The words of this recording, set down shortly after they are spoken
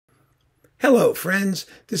Hello, friends.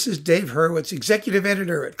 This is Dave Hurwitz, executive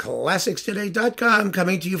editor at ClassicsToday.com,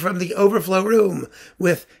 coming to you from the Overflow Room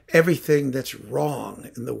with everything that's wrong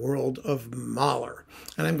in the world of Mahler.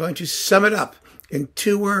 And I'm going to sum it up in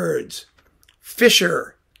two words.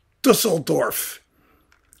 Fischer, Dusseldorf.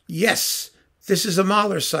 Yes, this is a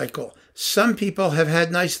Mahler cycle. Some people have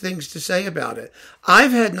had nice things to say about it.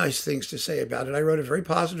 I've had nice things to say about it. I wrote a very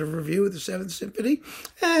positive review of the Seventh Symphony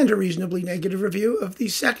and a reasonably negative review of the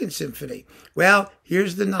Second Symphony. Well,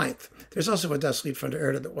 here's the Ninth. There's also a Das Lied von der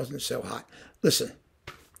Erde that wasn't so hot. Listen,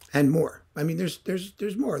 and more. I mean,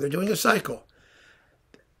 there's more. They're doing a cycle.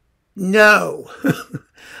 No.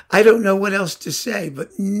 I don't know what else to say,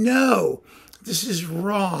 but no. This is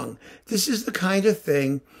wrong. This is the kind of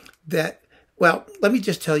thing that, well, let me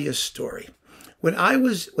just tell you a story. When I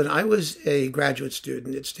was a graduate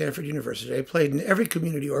student at Stanford University, I played in every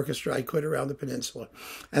community orchestra I could around the peninsula.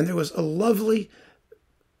 And there was a lovely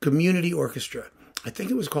community orchestra. I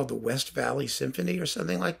think it was called the West Valley Symphony or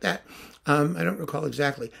something like that. I don't recall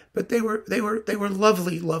exactly, but they were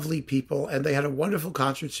lovely, lovely people, and they had a wonderful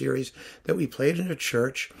concert series that we played in a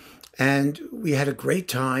church, and we had a great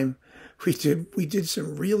time. We did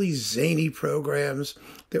some really zany programs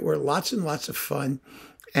that were lots and lots of fun,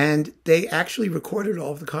 and they actually recorded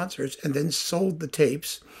all of the concerts and then sold the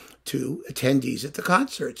tapes to attendees at the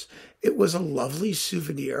concerts. It was a lovely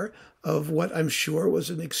souvenir of what I'm sure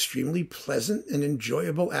was an extremely pleasant and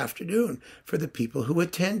enjoyable afternoon for the people who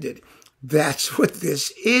attended. That's what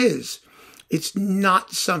this is. It's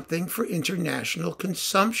not something for international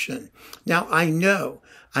consumption. Now, I know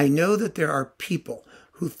that there are people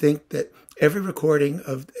who think that every recording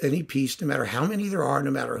of any piece, no matter how many there are,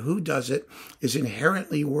 no matter who does it, is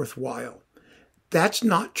inherently worthwhile. That's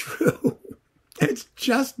not true. It's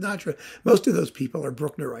just not true. Most of those people are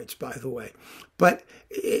Brucknerites, by the way. But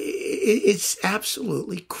it's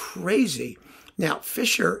absolutely crazy. Now,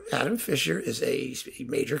 Adam Fischer is a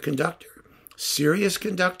major conductor, serious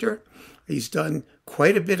conductor. He's done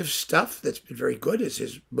quite a bit of stuff that's been very good, as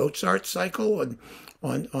his Mozart cycle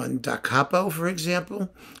on Da Capo, for example.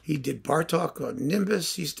 He did Bartók on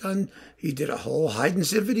Nimbus. He did a whole Haydn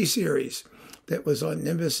Symphony series that was on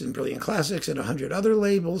Nimbus and Brilliant Classics and 100 other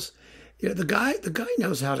labels. You know, the guy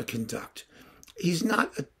knows how to conduct. He's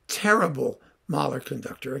not a terrible Mahler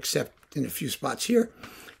conductor, except in a few spots here.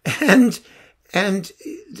 And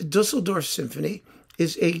the Dusseldorf Symphony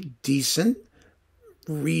is a decent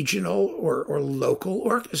regional or local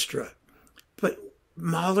orchestra. But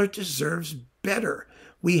Mahler deserves better.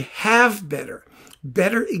 We have better.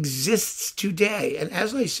 Better exists today. And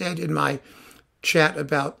as I said in my chat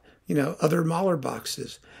about, other Mahler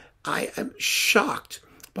boxes, I am shocked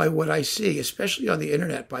by what I see, especially on the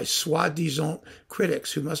internet, by soi-disant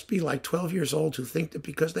critics who must be like 12 years old, who think that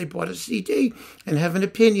because they bought a CD and have an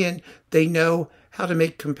opinion, they know how to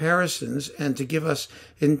make comparisons and to give us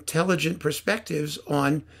intelligent perspectives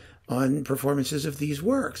on performances of these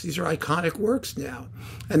works. These are iconic works now,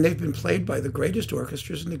 and they've been played by the greatest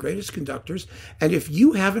orchestras and the greatest conductors. And if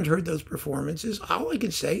you haven't heard those performances, all I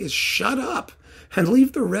can say is shut up and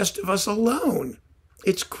leave the rest of us alone.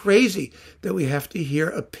 It's crazy that we have to hear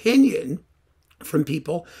opinion from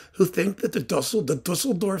people who think that the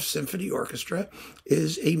Dusseldorf Symphony Orchestra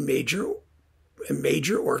is a major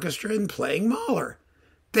orchestra in playing Mahler.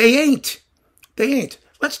 They ain't.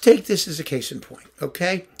 Let's take this as a case in point,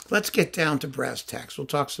 okay? Let's get down to brass tacks. We'll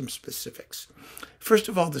talk some specifics. First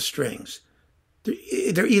of all, the strings.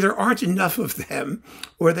 There either aren't enough of them,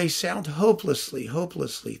 or they sound hopelessly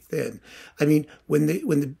thin. I mean, when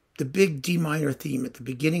the big D minor theme at the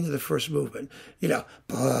beginning of the first movement,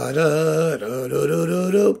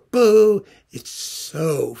 it's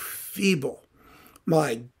so feeble.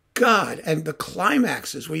 My God. And the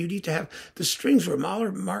climaxes where you need to have the strings where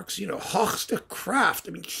Mahler marks, hochste Kraft.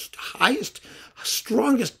 I mean, highest,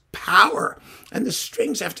 strongest power. And the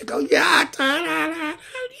strings have to go, you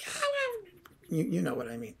know what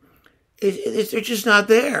I mean. They're just not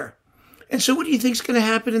there. And so what do you think is going to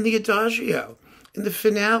happen in the Adagio, in the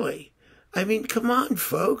finale? I mean, come on,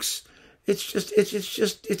 folks.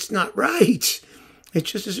 It's not right. It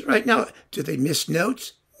just isn't right. Now, do they miss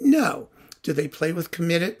notes? No. Do they play with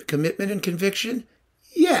commitment and conviction?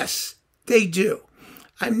 Yes, they do.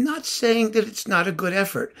 I'm not saying that it's not a good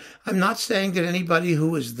effort. I'm not saying that anybody who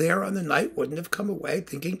was there on the night wouldn't have come away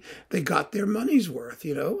thinking they got their money's worth.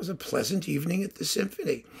 It was a pleasant evening at the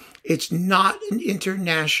symphony. It's not an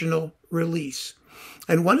international release.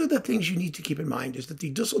 And one of the things you need to keep in mind is that the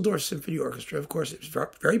Dusseldorf Symphony Orchestra, of course, is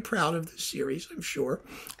very proud of this series, I'm sure,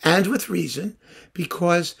 and with reason,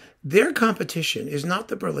 because their competition is not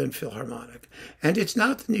the Berlin Philharmonic, and it's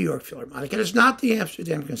not the New York Philharmonic, and it's not the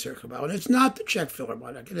Amsterdam Concertgebouw, and it's not the Czech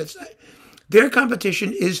Philharmonic, and their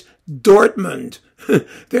competition is Dortmund.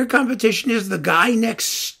 Their competition is the guy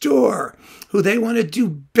next door who they want to do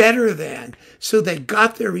better than. So they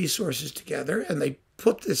got their resources together and they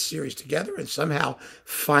put this series together and somehow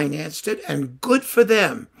financed it, and good for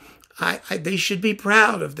them. They should be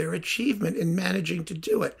proud of their achievement in managing to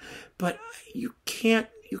do it. But you can't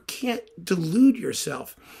delude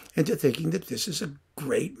yourself into thinking that this is a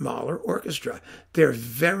great Mahler orchestra. They're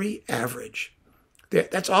very average.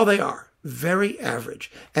 That's all they are. Very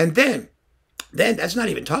average. And then that's not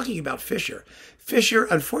even talking about Fischer. Fischer,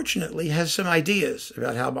 unfortunately, has some ideas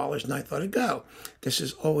about how Mahler's Ninth ought to go. This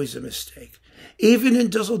is always a mistake. Even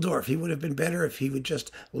in Dusseldorf, he would have been better if he would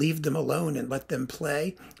just leave them alone and let them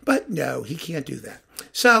play. But no, he can't do that.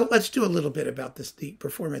 So let's do a little bit about the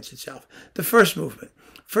performance itself. The first movement.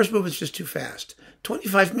 First movement's just too fast.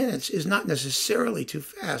 25 minutes is not necessarily too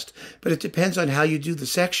fast, but it depends on how you do the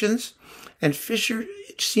sections. And Fischer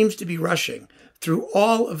seems to be rushing through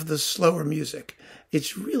all of the slower music.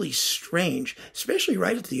 It's really strange, especially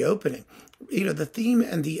right at the opening. You know, the theme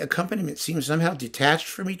and the accompaniment seem somehow detached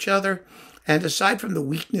from each other. And aside from the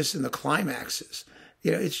weakness in the climaxes,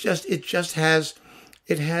 you know, it just has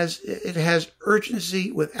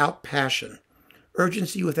urgency without passion,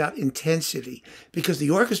 urgency without intensity, because the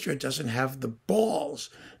orchestra doesn't have the balls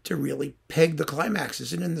to really peg the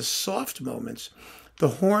climaxes. And in the soft moments, the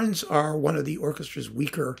horns are one of the orchestra's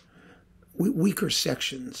weaker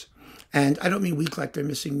sections. And I don't mean weak like they're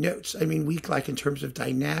missing notes. I mean weak like in terms of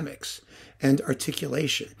dynamics and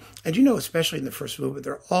articulation. And you know, especially in the first movement,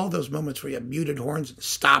 there are all those moments where you have muted horns and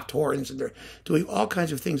stopped horns, and they're doing all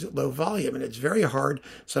kinds of things at low volume, and it's very hard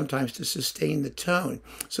sometimes to sustain the tone.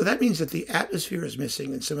 So that means that the atmosphere is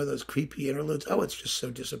missing in some of those creepy interludes. Oh, it's just so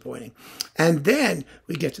disappointing. And then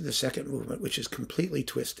we get to the second movement, which is completely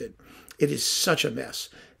twisted. It is such a mess.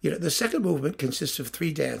 You know, the second movement consists of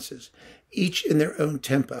 3 dances, each in their own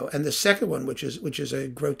tempo. And the second one, which is a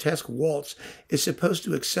grotesque waltz, is supposed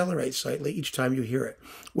to accelerate slightly each time you hear it.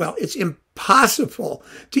 Well, it's impossible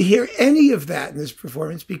to hear any of that in this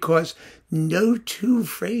performance because no 2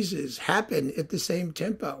 phrases happen at the same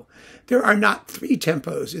tempo. There are not 3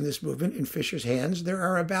 tempos in this movement in Fischer's hands. There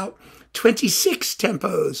are about 26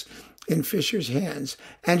 tempos in Fischer's hands.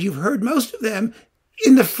 And you've heard most of them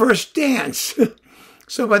in the first dance.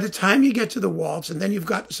 So by the time you get to the waltz, and then you've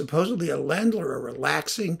got supposedly a Ländler, a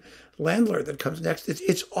relaxing Ländler that comes next,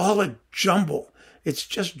 it's all a jumble. It's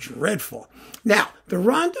just dreadful. Now, the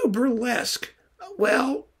Rondo Burlesque,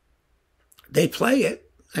 well, they play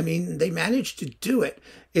it. I mean, they manage to do it.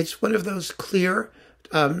 It's one of those clear,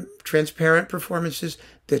 transparent performances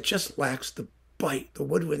that just lacks the bite. The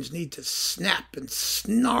woodwinds need to snap and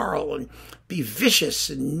snarl and be vicious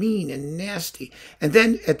and mean and nasty. And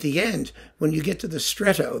then at the end, when you get to the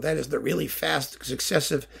stretto, that is the really fast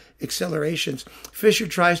successive accelerations, Fischer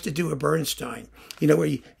tries to do a Bernstein, you know, where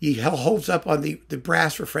he holds up on the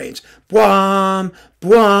brass refrains. Bwam,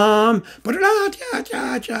 bwam,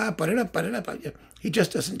 ba-da-da-cha-cha-cha, ba-da-da-ba-da-da. He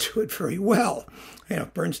just doesn't do it very well. You know,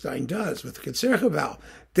 Bernstein does with the Concertgebouw.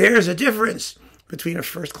 There's a difference between a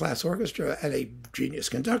first-class orchestra and a genius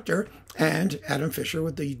conductor, and Adam Fischer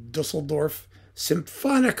with the Dusseldorf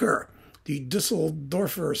Symphoniker, the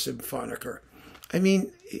Dusseldorfer Symphoniker. I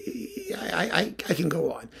mean, I can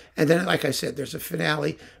go on. And then, like I said, there's a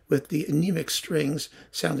finale with the anemic strings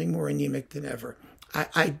sounding more anemic than ever.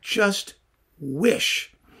 I just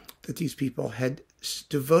wish that these people had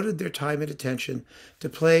devoted their time and attention to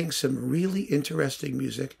playing some really interesting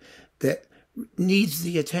music that needs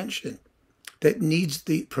the attention, that needs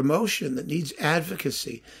the promotion, that needs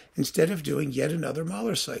advocacy, instead of doing yet another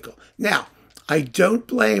Mahler cycle. Now, I don't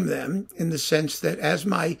blame them in the sense that, as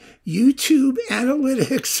my YouTube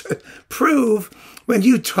analytics prove, when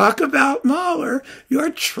you talk about Mahler,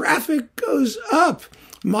 your traffic goes up.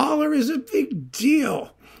 Mahler is a big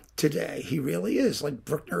deal today. He really is. Like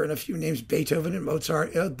Bruckner and a few names, Beethoven and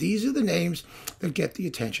Mozart. You know, these are the names that get the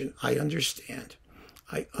attention. I understand.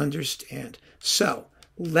 So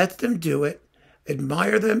let them do it.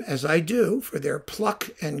 Admire them, as I do, for their pluck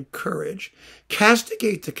and courage.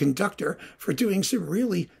 Castigate the conductor for doing some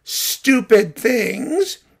really stupid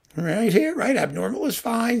things. Right here, right? Abnormal is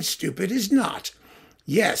fine. Stupid is not.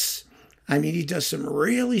 Yes. I mean, he does some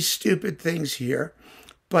really stupid things here.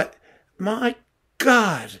 But my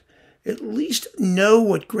God, at least know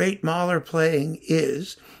what great Mahler playing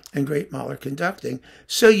is, and great Mahler conducting,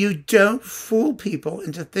 so you don't fool people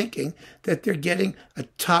into thinking that they're getting a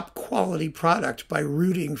top quality product by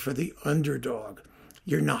rooting for the underdog.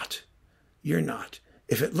 You're not. You're not.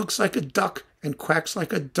 If it looks like a duck and quacks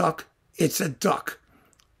like a duck, it's a duck.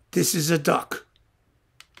 This is a duck.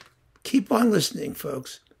 Keep on listening,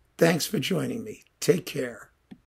 folks. Thanks for joining me. Take care.